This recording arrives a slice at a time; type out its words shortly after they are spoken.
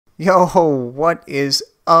Yo, what is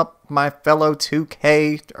up, my fellow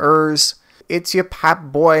 2Kers? It's your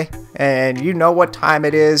Popboy, and you know what time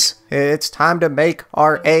it is. It's time to make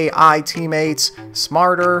our AI teammates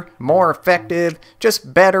smarter, more effective,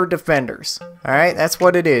 just better defenders. Alright, that's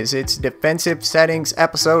what it is. It's defensive settings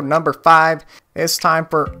episode number 5. It's time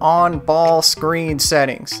for on-ball screen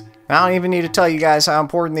settings. I don't even need to tell you guys how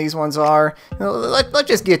important these ones are. Let's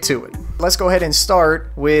just get to it. Let's go ahead and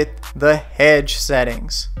start with the hedge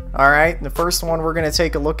settings. Alright, the first one we're going to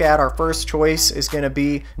take a look at, our first choice is going to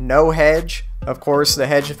be no hedge. Of course, the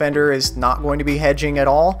hedge defender is not going to be hedging at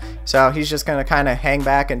all, so he's just going to kind of hang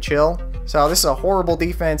back and chill. So this is a horrible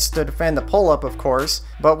defense to defend the pull-up, of course,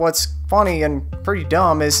 but what's funny and pretty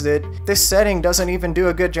dumb is that this setting doesn't even do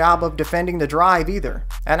a good job of defending the drive either.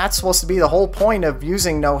 And that's supposed to be the whole point of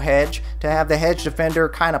using no hedge, to have the hedge defender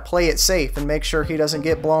kind of play it safe and make sure he doesn't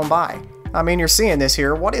get blown by. I mean, you're seeing this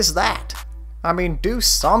here. What is that? I mean, do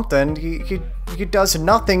something. He does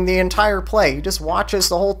nothing the entire play. He just watches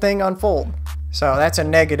the whole thing unfold. So that's a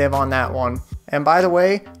negative on that one. And by the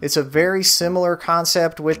way, it's a very similar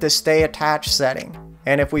concept with the stay attached setting.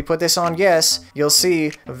 And if we put this on yes, you'll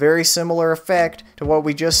see a very similar effect to what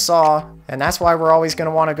we just saw. And that's why we're always going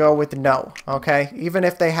to want to go with no, okay? Even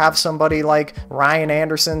if they have somebody like Ryan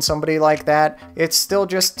Anderson, somebody like that, it's still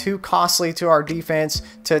just too costly to our defense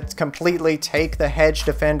to completely take the hedge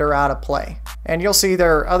defender out of play. And you'll see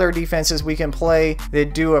there are other defenses we can play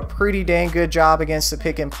that do a pretty dang good job against the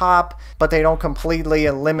pick and pop, but they don't completely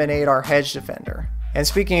eliminate our hedge defender. And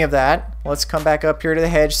speaking of that, let's come back up here to the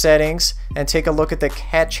hedge settings and take a look at the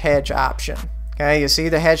catch hedge option. Okay, you see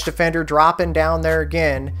the hedge defender dropping down there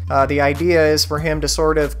again. The idea is for him to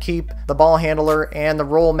sort of keep the ball handler and the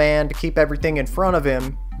roll man to keep everything in front of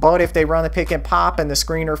him. But if they run the pick and pop and the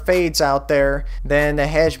screener fades out there, then the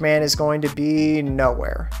hedge man is going to be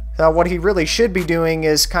nowhere. So what he really should be doing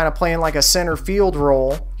is kind of playing like a center field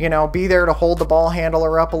role. You know, be there to hold the ball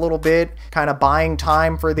handler up a little bit, kind of buying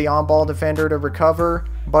time for the on-ball defender to recover.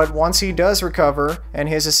 But once he does recover and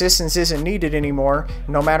his assistance isn't needed anymore,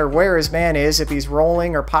 no matter where his man is, if he's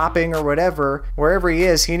rolling or popping or whatever, wherever he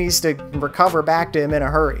is, he needs to recover back to him in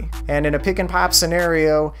a hurry. And in a pick and pop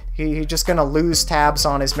scenario, he's just going to lose tabs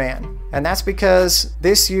on his man. And that's because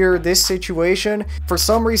this year, this situation, for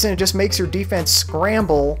some reason, it just makes your defense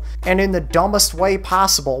scramble and in the dumbest way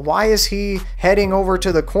possible. Why is he heading over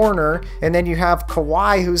to the corner and then you have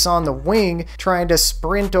Kawhi, who's on the wing, trying to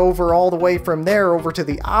sprint over all the way from there over to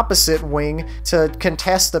the opposite wing to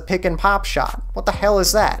contest the pick and pop shot? What the hell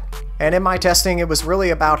is that? And in my testing, it was really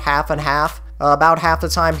about half and half. About half the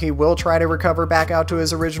time he will try to recover back out to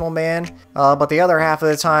his original man, but the other half of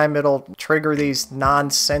the time it'll trigger these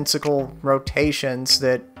nonsensical rotations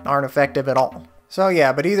that aren't effective at all. So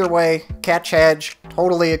yeah, but either way, catch hedge,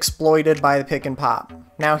 totally exploited by the pick and pop.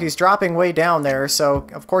 Now he's dropping way down there, so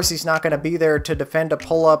of course he's not going to be there to defend a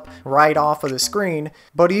pull-up right off of the screen,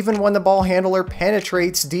 but even when the ball handler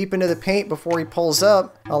penetrates deep into the paint before he pulls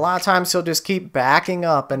up, a lot of times he'll just keep backing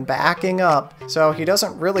up and backing up, so he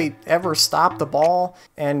doesn't really ever stop the ball,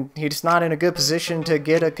 and he's not in a good position to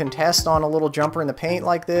get a contest on a little jumper in the paint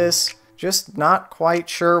like this. Just not quite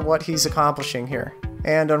sure what he's accomplishing here.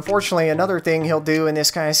 And unfortunately, another thing he'll do in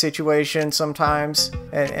this kind of situation sometimes,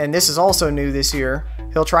 and this is also new this year,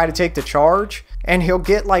 he'll try to take the charge, and he'll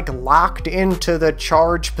get like locked into the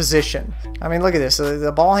charge position. I mean, look at this.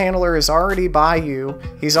 The ball handler is already by you.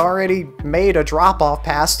 He's already made a drop-off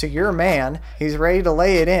pass to your man. He's ready to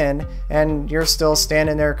lay it in, and you're still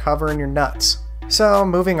standing there covering your nuts. So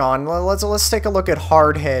moving on, let's take a look at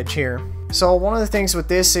hard hedge here. So one of the things with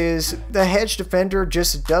this is the hedge defender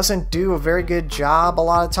just doesn't do a very good job a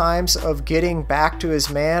lot of times of getting back to his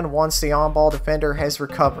man once the on-ball defender has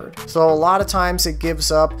recovered. So a lot of times it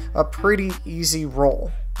gives up a pretty easy roll.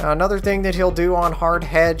 Now, another thing that he'll do on hard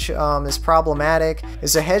hedge is problematic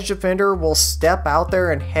is the hedge defender will step out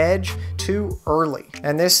there and hedge too early.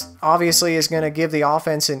 And this obviously is going to give the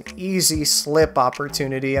offense an easy slip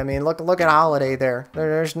opportunity. I mean, look at Holiday there.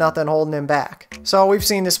 There's nothing holding him back. So we've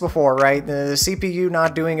seen this before, right? The CPU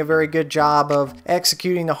not doing a very good job of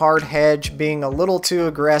executing the hard hedge, being a little too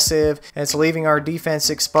aggressive, and it's leaving our defense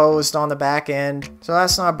exposed on the back end. So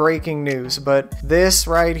that's not breaking news, but this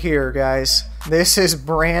right here, guys, this is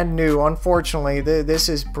brand new. Unfortunately, this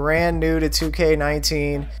is brand new to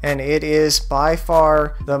 2K19, and it is by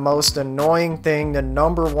far the most annoying thing, the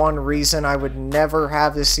 #1 reason I would never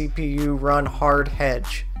have the CPU run hard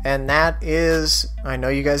hedge. And that is, I know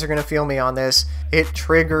you guys are going to feel me on this, it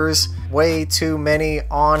triggers way too many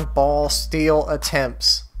on-ball steal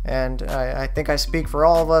attempts. And I think I speak for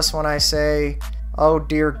all of us when I say, oh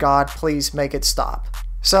dear God, please make it stop.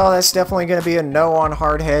 So that's definitely going to be a no on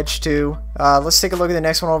hard hedge too. Let's take a look at the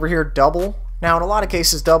next one over here, double. Now in a lot of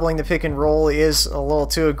cases doubling the pick and roll is a little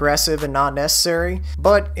too aggressive and not necessary,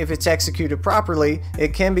 but if it's executed properly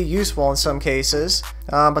it can be useful in some cases.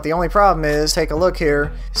 But the only problem is, take a look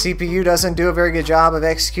here, CPU doesn't do a very good job of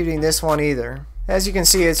executing this one either. As you can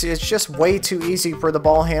see, it's just way too easy for the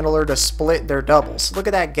ball handler to split their doubles. Look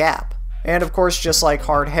at that gap. And of course, just like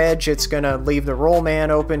hard hedge, it's going to leave the roll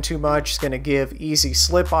man open too much. It's going to give easy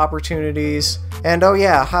slip opportunities. And oh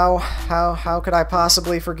yeah, how could I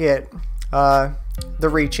possibly forget the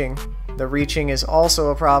reaching. The reaching is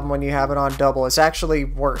also a problem when you have it on double. It's actually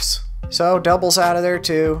worse. So double's out of there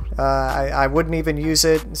too. I wouldn't even use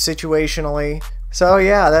it situationally. So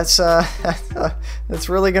yeah, that's that's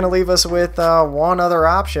really going to leave us with one other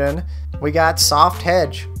option. We got soft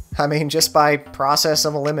hedge. I mean, just by process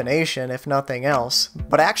of elimination, if nothing else.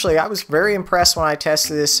 But actually, I was very impressed when I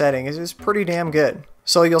tested this setting. It was pretty damn good.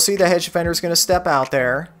 So you'll see the hedge defender is going to step out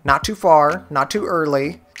there. Not too far, not too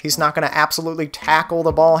early. He's not going to absolutely tackle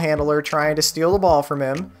the ball handler trying to steal the ball from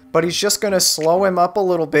him. But he's just going to slow him up a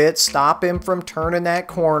little bit, stop him from turning that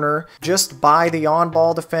corner, just buy the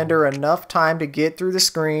on-ball defender enough time to get through the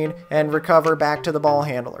screen and recover back to the ball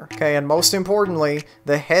handler. Okay, and most importantly,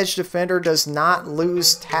 the hedge defender does not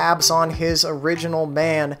lose tabs on his original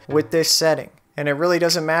man with this setting. And it really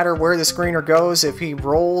doesn't matter where the screener goes, if he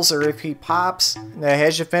rolls or if he pops. The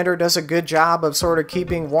hedge defender does a good job of sort of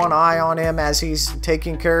keeping one eye on him as he's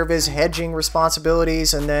taking care of his hedging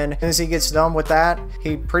responsibilities, and then as he gets done with that,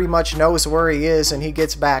 he pretty much knows where he is and he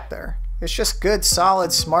gets back there. It's just good,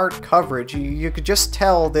 solid, smart coverage. You could just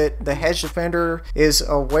tell that the hedge defender is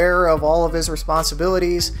aware of all of his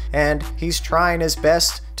responsibilities and he's trying his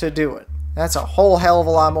best to do it. That's a whole hell of a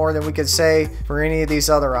lot more than we could say for any of these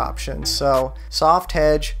other options. So soft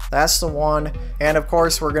hedge, that's the one. And of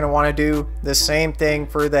course, we're going to want to do the same thing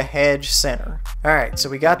for the hedge center. All right, so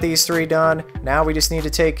we got these three done. Now we just need to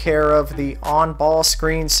take care of the on-ball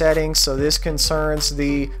screen settings. So this concerns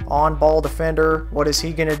the on-ball defender. What is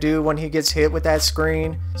he going to do when he gets hit with that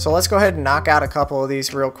screen? So let's go ahead and knock out a couple of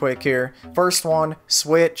these real quick here. First one,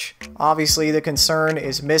 switch. Obviously, the concern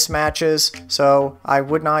is mismatches. So I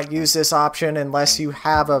would not use this option unless you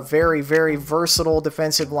have a very versatile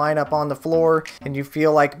defensive lineup on the floor and you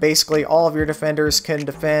feel like basically all of your defenders can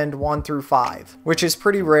defend 1 through 5, which is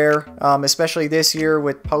pretty rare, especially this year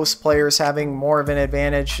with post players having more of an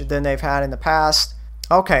advantage than they've had in the past.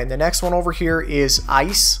 Okay, the next one over here is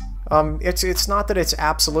ice. It's not that it's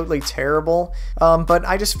absolutely terrible, but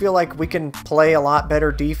I just feel like we can play a lot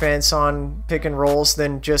better defense on pick and rolls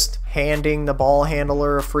than just handing the ball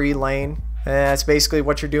handler a free lane. And that's basically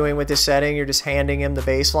what you're doing with this setting. You're just handing him the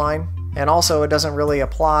baseline. And also, it doesn't really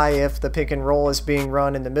apply if the pick and roll is being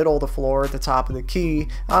run in the middle of the floor at the top of the key.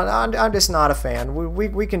 I'm just not a fan.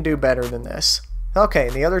 We can do better than this. Okay,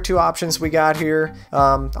 the other two options we got here,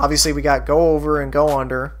 obviously we got go over and go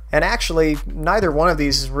under. And actually, neither one of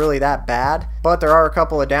these is really that bad, but there are a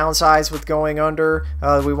couple of downsides with going under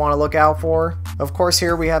that we want to look out for. Of course,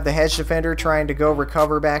 here we have the hedge defender trying to go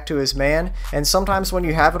recover back to his man, and sometimes when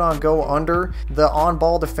you have it on go under, the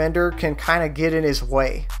on-ball defender can kind of get in his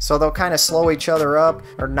way. So they'll kind of slow each other up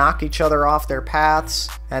or knock each other off their paths,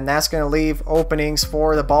 and that's going to leave openings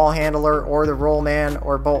for the ball handler or the roll man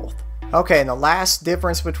or both. Okay, and the last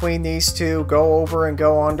difference between these two, go over and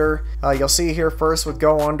go under, you'll see here first with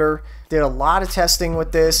go under. Did a lot of testing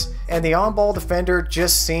with this, and the on-ball defender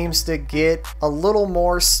just seems to get a little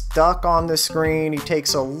more stuck on the screen. He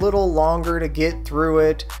takes a little longer to get through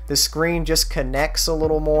it. The screen just connects a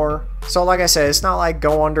little more. So like I said, it's not like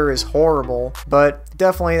go under is horrible, but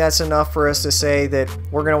definitely that's enough for us to say that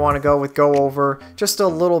we're going to want to go with go over, just a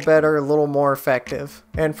little better, a little more effective.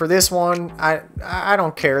 And for this one, I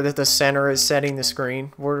don't care that the center is setting the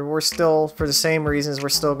screen. We're still, for the same reasons, we're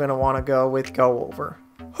still going to want to go with go over.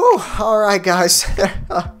 Whew, alright guys.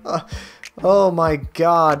 Oh my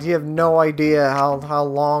god, you have no idea how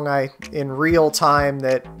long in real time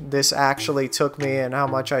that this actually took me and how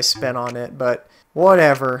much I spent on it, but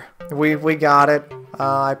whatever. We got it.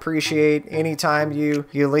 I appreciate any time you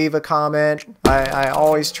leave a comment. I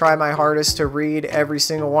always try my hardest to read every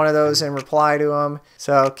single one of those and reply to them.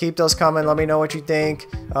 So keep those coming. Let me know what you think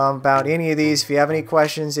about any of these. If you have any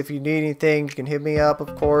questions, if you need anything, you can hit me up,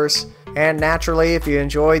 of course. And naturally, if you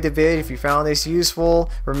enjoyed the vid, if you found this useful,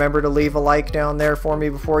 remember to leave a like down there for me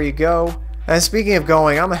before you go. And speaking of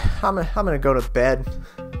going, I'm gonna go to bed.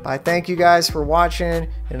 I thank you guys for watching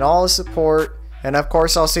and all the support. And of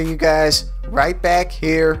course, I'll see you guys right back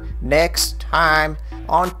here next time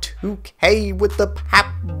on 2K with the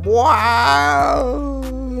Popboy.